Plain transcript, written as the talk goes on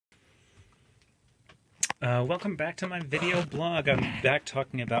Welcome back to my video blog. I'm back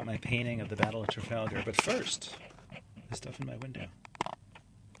talking about my painting of the Battle of Trafalgar, but first, the stuff in my window.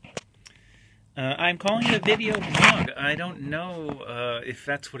 I'm calling it a video blog. I don't know if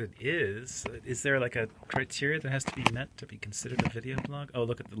that's what it is. Is there like a criteria that has to be met to be considered a video blog? Oh,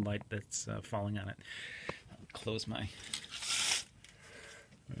 look at the light that's falling on it. I'll close my...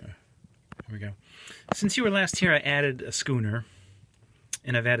 Here we go. Since you were last here, I added a schooner,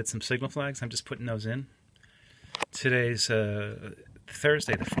 and I've added some signal flags. I'm just putting those in. Today's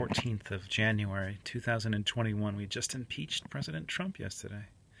Thursday, the 14th of January, 2021. We just impeached President Trump yesterday.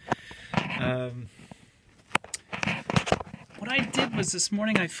 What I did was this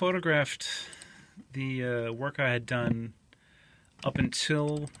morning I photographed the work I had done up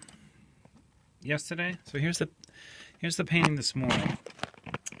until yesterday. So here's the painting this morning.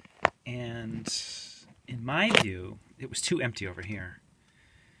 And in my view, it was too empty over here.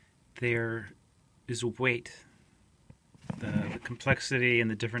 There is a weight. The complexity and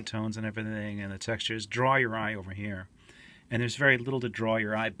the different tones and everything and the textures draw your eye over here. And there's very little to draw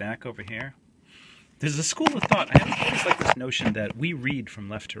your eye back over here. There's a school of thought. I always like this notion that we read from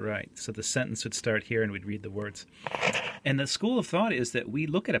left to right. So the sentence would start here and we'd read the words. And the school of thought is that we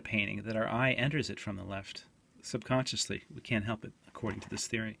look at a painting, that our eye enters it from the left subconsciously. We can't help it, according to this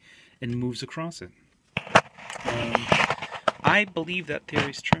theory, and moves across it. I believe that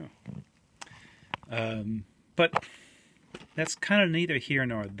theory is true. But that's kind of neither here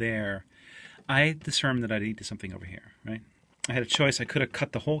nor there. I determined that I needed something over here, right? I had a choice. I could have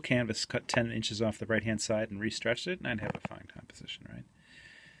cut the whole canvas, cut 10 inches off the right-hand side and re-stretched it, and I'd have a fine composition,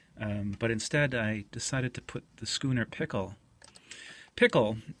 right? But instead, I decided to put the schooner Pickle.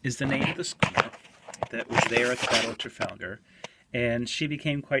 Pickle is the name of the schooner that was there at the Battle of Trafalgar, and she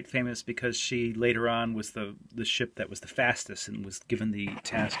became quite famous because she later on was the ship that was the fastest and was given the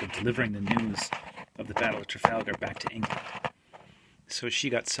task of delivering the news of the Battle of Trafalgar back to England. So she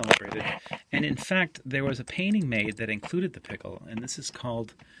got celebrated. And in fact, there was a painting made that included the pickle, and this is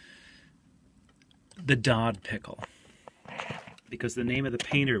called the Dodd Pickle, because the name of the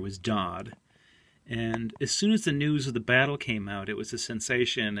painter was Dodd. And as soon as the news of the battle came out, it was a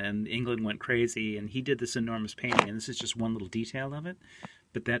sensation, and England went crazy, and he did this enormous painting, and this is just one little detail of it,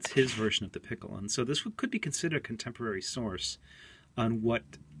 but that's his version of the pickle. And so this could be considered a contemporary source on what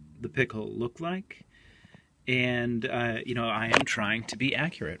the pickle looked like. And, you know, I am trying to be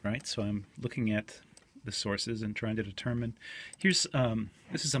accurate, right? So I'm looking at the sources and trying to determine. Here's,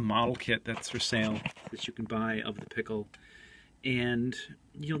 this is a model kit that's for sale that you can buy of the pickle. And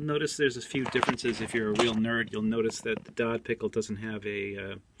you'll notice there's a few differences. If you're a real nerd, you'll notice that the Dodd pickle doesn't have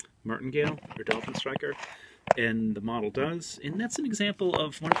a martingale or dolphin striker, and the model does. And that's an example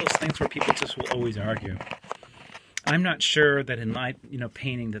of one of those things where people just will always argue. I'm not sure that in my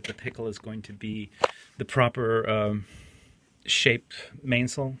painting that the pickle is going to be the proper shaped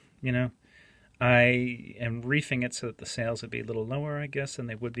mainsail. I am reefing it so that the sails would be a little lower, I guess, than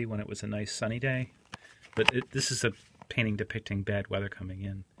they would be when it was a nice sunny day. But this is a painting depicting bad weather coming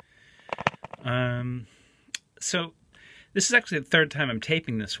in. So this is actually the third time I'm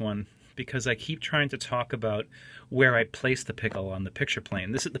taping this one, because I keep trying to talk about where I place the pickle on the picture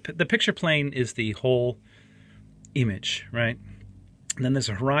plane. The picture plane is the whole image, right? And then there's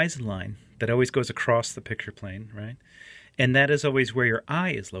a horizon line that always goes across the picture plane, right? And that is always where your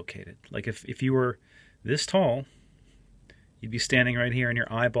eye is located. Like if you were this tall, you'd be standing right here and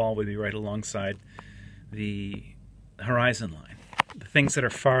your eyeball would be right alongside the horizon line. The things that are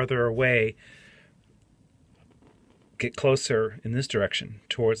farther away get closer in this direction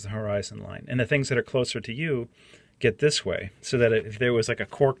towards the horizon line. And the things that are closer to you get this way, so that if there was like a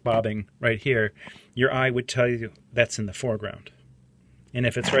cork bobbing right here, your eye would tell you that's in the foreground. And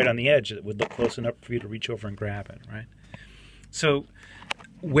if it's right on the edge, it would look close enough for you to reach over and grab it, right? So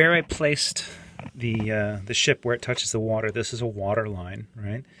where I placed the ship, where it touches the water, this is a water line,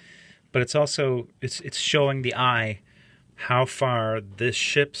 right? But it's also, it's showing the eye how far this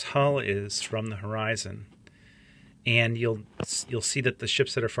ship's hull is from the horizon. And you'll see that the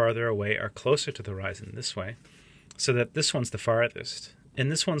ships that are farther away are closer to the horizon this way, so that this one's the farthest.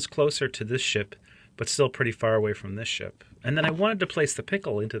 And this one's closer to this ship, but still pretty far away from this ship. And then I wanted to place the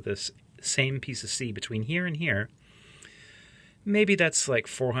pickle into this same piece of sea between here and here. Maybe that's like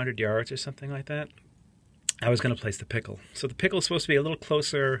 400 yards or something like that. I was going to place the pickle. So the pickle is supposed to be a little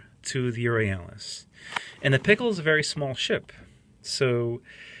closer to the Euryalus. And the pickle is a very small ship. So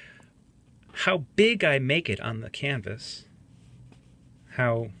how big I make it on the canvas,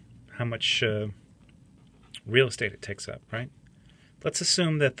 how much real estate it takes up, right? Let's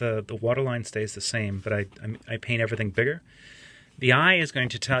assume that the waterline stays the same, but I paint everything bigger. The eye is going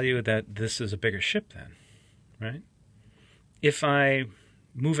to tell you that this is a bigger ship then. right? If I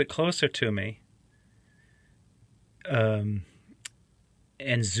move it closer to me and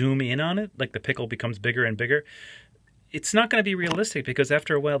zoom in on it, like the pickle becomes bigger and bigger, it's not going to be realistic because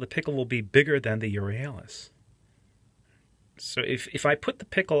after a while the pickle will be bigger than the Euryalus. So if I put the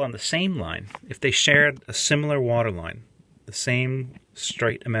pickle on the same line, if they shared a similar water line, the same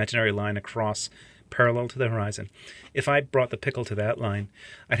straight imaginary line across parallel to the horizon, if I brought the pickle to that line,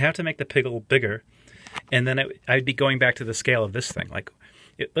 I'd have to make the pickle bigger, and then I'd be going back to the scale of this thing. Like,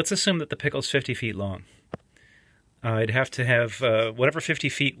 let's assume that the pickle's 50 feet long. I'd have to have whatever 50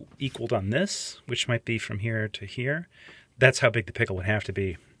 feet equaled on this, which might be from here to here. That's how big the pickle would have to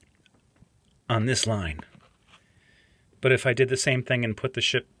be on this line. But if I did the same thing and put the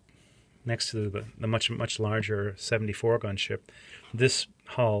ship next to the much larger 74-gun ship, this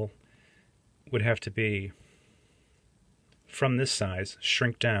hull would have to be from this size,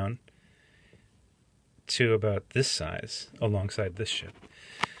 shrink down to about this size alongside this ship.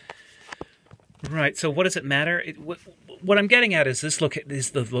 Right, so what does it matter? What I'm getting at is is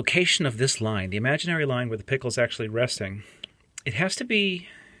the location of this line, the imaginary line where the pickle's actually resting. It has to be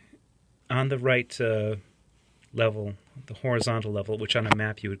on the right level, the horizontal level, which on a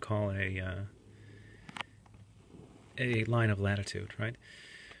map you would call a line of latitude, right?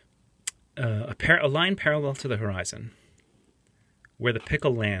 A line parallel to the horizon where the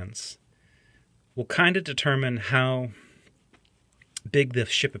pickle lands will kind of determine how big the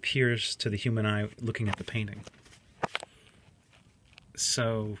ship appears to the human eye looking at the painting.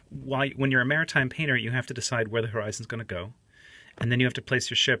 So when you're a maritime painter, you have to decide where the horizon's going to go, and then you have to place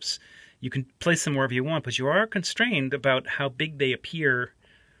your ships. You can place them wherever you want, but you are constrained about how big they appear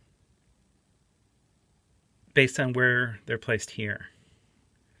based on where they're placed here.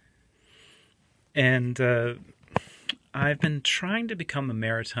 And I've been trying to become a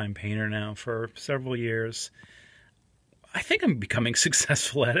maritime painter now for several years. I think I'm becoming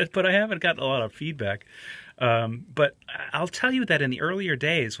successful at it, but I haven't gotten a lot of feedback. But I'll tell you that in the earlier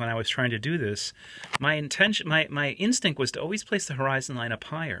days when I was trying to do this, my instinct was to always place the horizon line up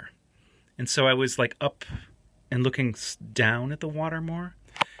higher. And so I was like up and looking down at the water more.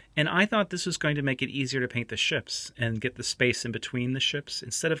 And I thought this was going to make it easier to paint the ships and get the space in between the ships.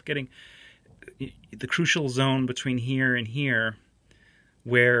 Instead of getting the crucial zone between here and here,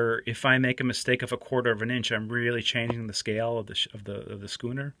 where if I make a mistake of a quarter of an inch, I'm really changing the scale of the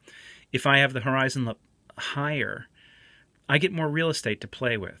schooner. If I have the horizon up higher, I get more real estate to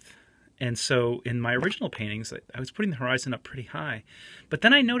play with. And so in my original paintings, I was putting the horizon up pretty high. But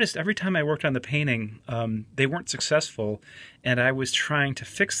then I noticed every time I worked on the painting, they weren't successful, and I was trying to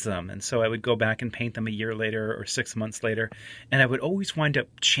fix them. And so I would go back and paint them a year later or 6 months later, and I would always wind up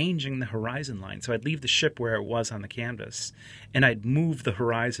changing the horizon line. So I'd leave the ship where it was on the canvas, and I'd move the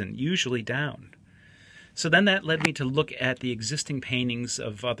horizon, usually down. So then that led me to look at the existing paintings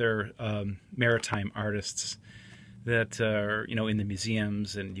of other maritime artists that are, in the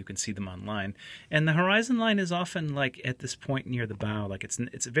museums, and you can see them online. And the horizon line is often like at this point near the bow. Like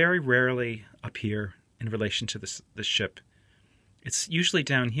it's very rarely up here in relation to the ship. It's usually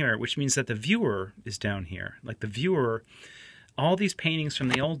down here, which means that the viewer is down here. Like the viewer, all these paintings from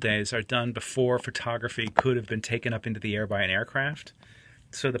the old days are done before photography could have been taken up into the air by an aircraft.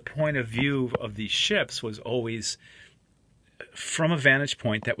 So the point of view of these ships was always from a vantage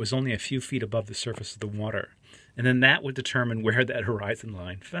point that was only a few feet above the surface of the water. And then that would determine where that horizon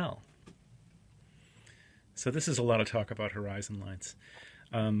line fell. So this is a lot of talk about horizon lines.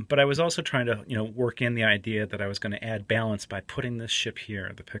 But I was also trying to, work in the idea that I was going to add balance by putting this ship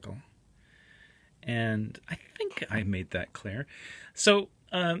here, the Pickle. And I think I made that clear. So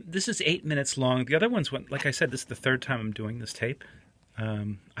this is 8 minutes long. The other ones went, like I said, this is the third time I'm doing this tape.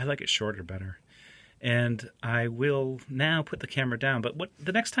 I like it shorter better. And I will now put the camera down. But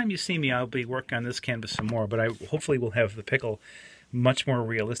the next time you see me, I'll be working on this canvas some more. But I hopefully will have the Pickle much more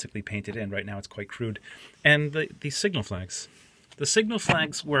realistically painted in. Right now it's quite crude. And the signal flags. The signal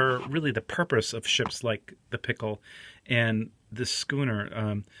flags were really the purpose of ships like the Pickle and this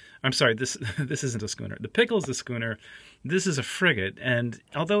schooner. I'm sorry, this isn't a schooner. The Pickle's a schooner. This is a frigate. And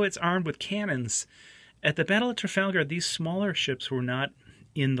although it's armed with cannons, at the Battle of Trafalgar, these smaller ships were not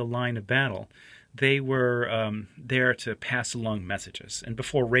in the line of battle. They were there to pass along messages. And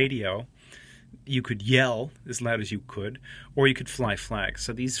before radio, you could yell as loud as you could, or you could fly flags.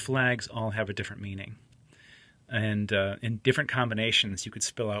 So these flags all have a different meaning. And in different combinations, you could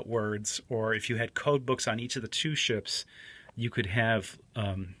spell out words. Or if you had code books on each of the two ships, you could have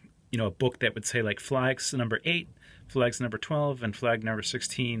a book that would say like flags number 8, flags number 12, and flag number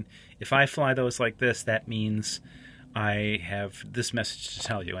 16. If I fly those like this, that means I have this message to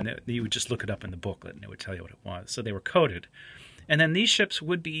tell you. And you would just look it up in the booklet and it would tell you what it was. So they were coded. And then these ships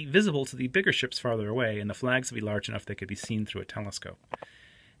would be visible to the bigger ships farther away, and the flags would be large enough they could be seen through a telescope.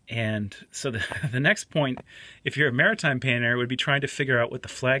 And so the next point, if you're a maritime painter, would be trying to figure out what the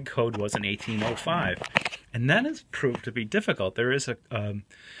flag code was in 1805. And that has proved to be difficult. There is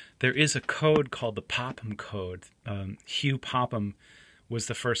a code called the Popham Code. Hugh Popham was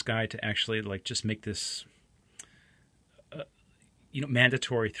the first guy to actually just make this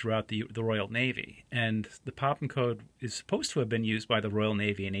mandatory throughout the Royal Navy. And the Popham Code is supposed to have been used by the Royal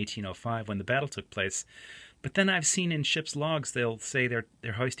Navy in 1805 when the battle took place. But then I've seen in ships' logs they'll say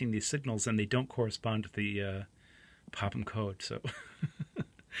they're hoisting these signals and they don't correspond to the Popham Code. So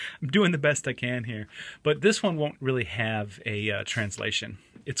I'm doing the best I can here. But this one won't really have a translation.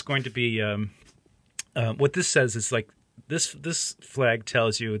 It's going to be what this says is this flag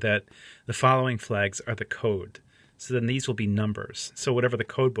tells you that the following flags are the code. So then these will be numbers. So whatever the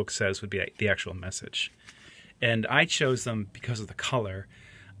code book says would be the actual message. And I chose them because of the color.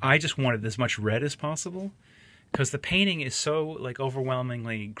 I just wanted as much red as possible because the painting is so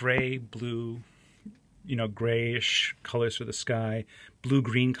overwhelmingly gray, blue, grayish colors for the sky,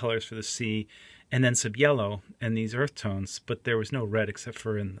 blue-green colors for the sea, and then some yellow and these earth tones. But there was no red except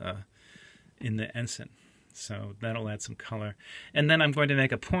for in the ensign. So that'll add some color. And then I'm going to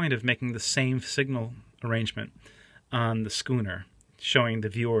make a point of making the same signal arrangement on the schooner, showing the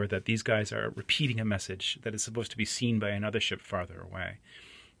viewer that these guys are repeating a message that is supposed to be seen by another ship farther away.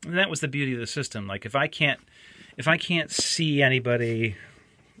 And that was the beauty of the system. If I can't see anybody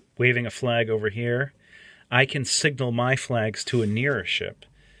waving a flag over here, I can signal my flags to a nearer ship,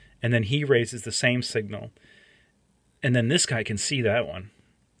 and then he raises the same signal, and then this guy can see that one,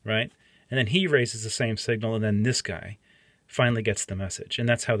 right? And then he raises the same signal, and then this guy finally gets the message. And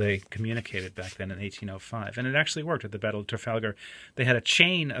that's how they communicated back then in 1805. And it actually worked at the Battle of Trafalgar. They had a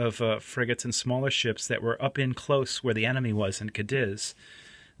chain of frigates and smaller ships that were up in close where the enemy was in Cadiz.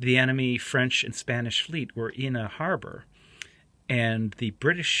 The enemy French and Spanish fleet were in a harbor, and the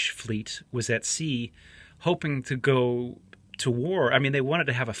British fleet was at sea hoping to go to war. I mean, they wanted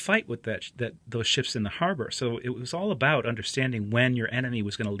to have a fight with those ships in the harbor. So it was all about understanding when your enemy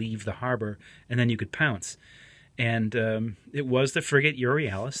was going to leave the harbor, and then you could pounce. And it was the frigate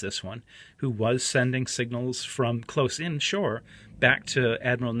Euryalus, this one, who was sending signals from close inshore back to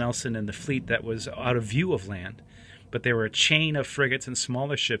Admiral Nelson and the fleet that was out of view of land. But there were a chain of frigates and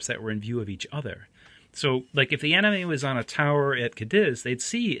smaller ships that were in view of each other. So, if the enemy was on a tower at Cadiz, they'd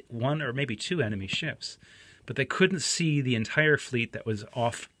see one or maybe two enemy ships. But they couldn't see the entire fleet that was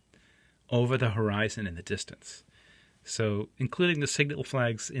off over the horizon in the distance. So, including the signal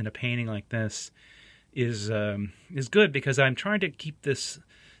flags in a painting like this is good, because I'm trying to keep this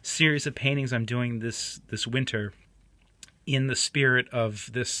series of paintings I'm doing this winter in the spirit of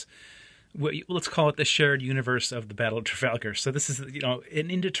this, let's call it the shared universe of the Battle of Trafalgar. So this is an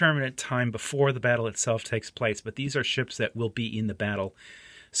indeterminate time before the battle itself takes place, but these are ships that will be in the battle.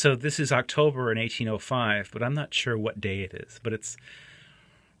 So this is October in 1805, but I'm not sure what day it is. But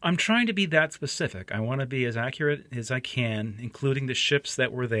I'm trying to be that specific. I want to be as accurate as I can, including the ships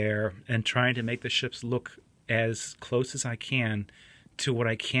that were there, and trying to make the ships look as close as I can to what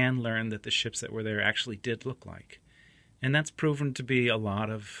I can learn that the ships that were there actually did look like. And that's proven to be a lot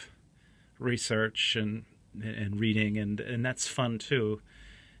of research and reading, and that's fun too.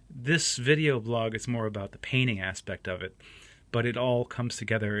 This video blog is more about the painting aspect of it, but it all comes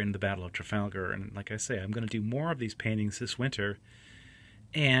together in the Battle of Trafalgar. And like I say, I'm going to do more of these paintings this winter.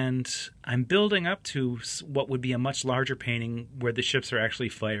 And I'm building up to what would be a much larger painting where the ships are actually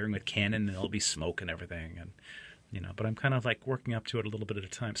firing with cannon and there'll be smoke and everything. And but I'm kind of working up to it a little bit at a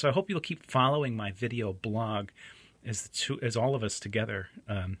time. So I hope you'll keep following my video blog as all of us together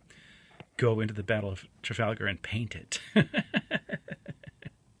go into the Battle of Trafalgar and paint it.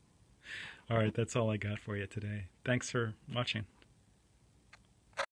 All right, that's all I got for you today. Thanks for watching.